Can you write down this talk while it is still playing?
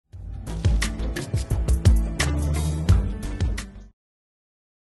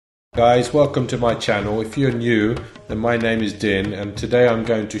Guys, welcome to my channel. If you're new, then my name is Din, and today I'm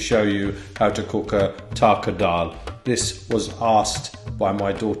going to show you how to cook a Tarka Dall. This was asked by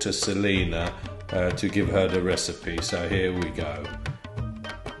my daughter Selena to give her the recipe, so here we go.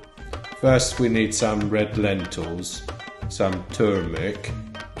 First we need some red lentils, some turmeric,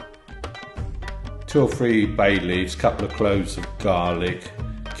 2 or 3 bay leaves, couple of cloves of garlic,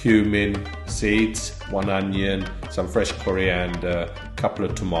 cumin seeds, 1 onion, some fresh coriander, couple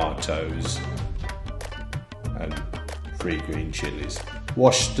of tomatoes and 3 green chillies.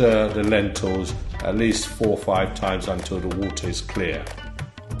 Wash the lentils at least 4 or 5 times until the water is clear,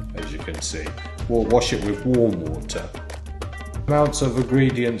 as you can see. We'll wash it with warm water. Amounts of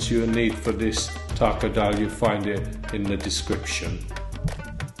ingredients you will need for this Tarka Dall, you'll find it in the description.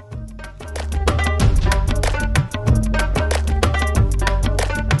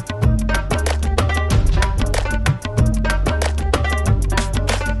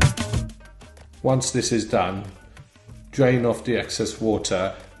 Once this is done, drain off the excess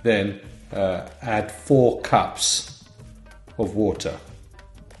water, then add 4 cups of water.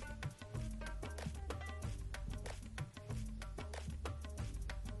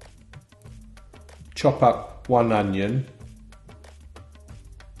 Chop up 1 onion,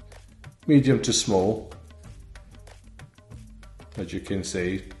 medium to small, as you can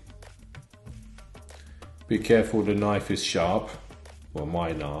see. Be careful the knife is sharp, well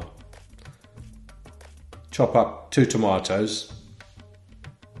mine are. Chop up 2 tomatoes.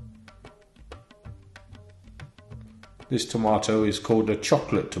 This tomato is called a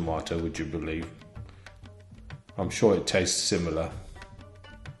chocolate tomato, would you believe? I'm sure it tastes similar.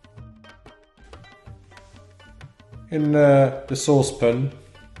 In the saucepan,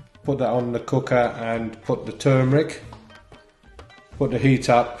 put that on the cooker and put the turmeric. Put the heat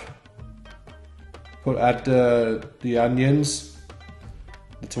up. Add the onions,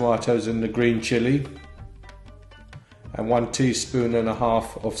 the tomatoes and the green chilli. And 1.5 teaspoons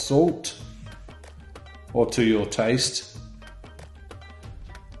of salt, or to your taste.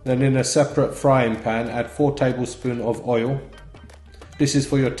 Then in a separate frying pan, add 4 tablespoons of oil. This is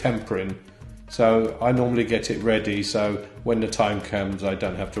for your tempering, so I normally get it ready, so when the time comes I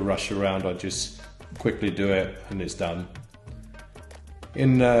don't have to rush around, I just quickly do it and it's done.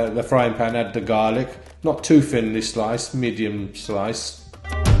 In the frying pan, add the garlic, not too thinly sliced, medium slice.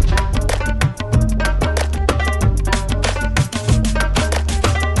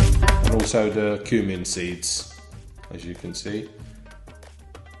 Also the cumin seeds, as you can see.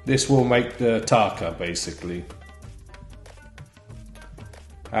 This will make the tarka basically.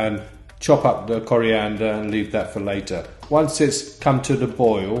 And chop up the coriander and leave that for later. Once it's come to the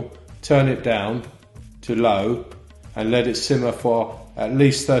boil, turn it down to low and let it simmer for at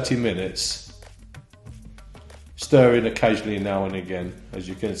least 30 minutes. Stir it occasionally now and again, as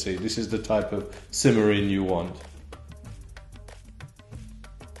you can see. This is the type of simmering you want.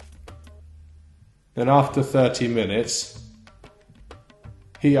 Then after 30 minutes,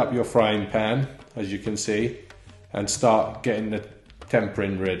 heat up your frying pan, as you can see, and start getting the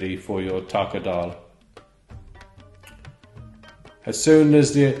tempering ready for your Tarka Dall. As soon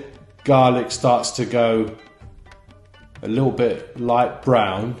as the garlic starts to go a little bit light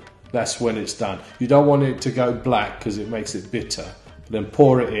brown, that's when it's done. You don't want it to go black because it makes it bitter. Then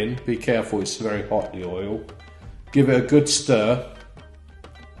pour it in, be careful, it's very hot, the oil. Give it a good stir.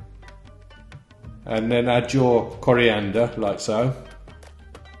 And then add your coriander, like so.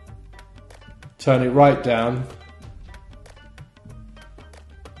 Turn it right down.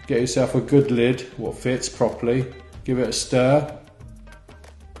 Get yourself a good lid, what fits properly. Give it a stir.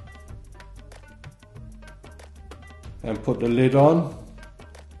 And put the lid on.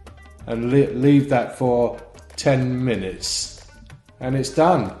 And leave that for 10 minutes. And it's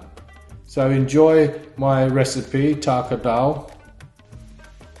done. So enjoy my recipe, Tarka Dall.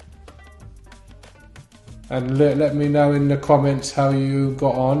 And let me know in the comments how you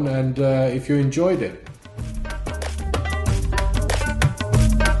got on and if you enjoyed it.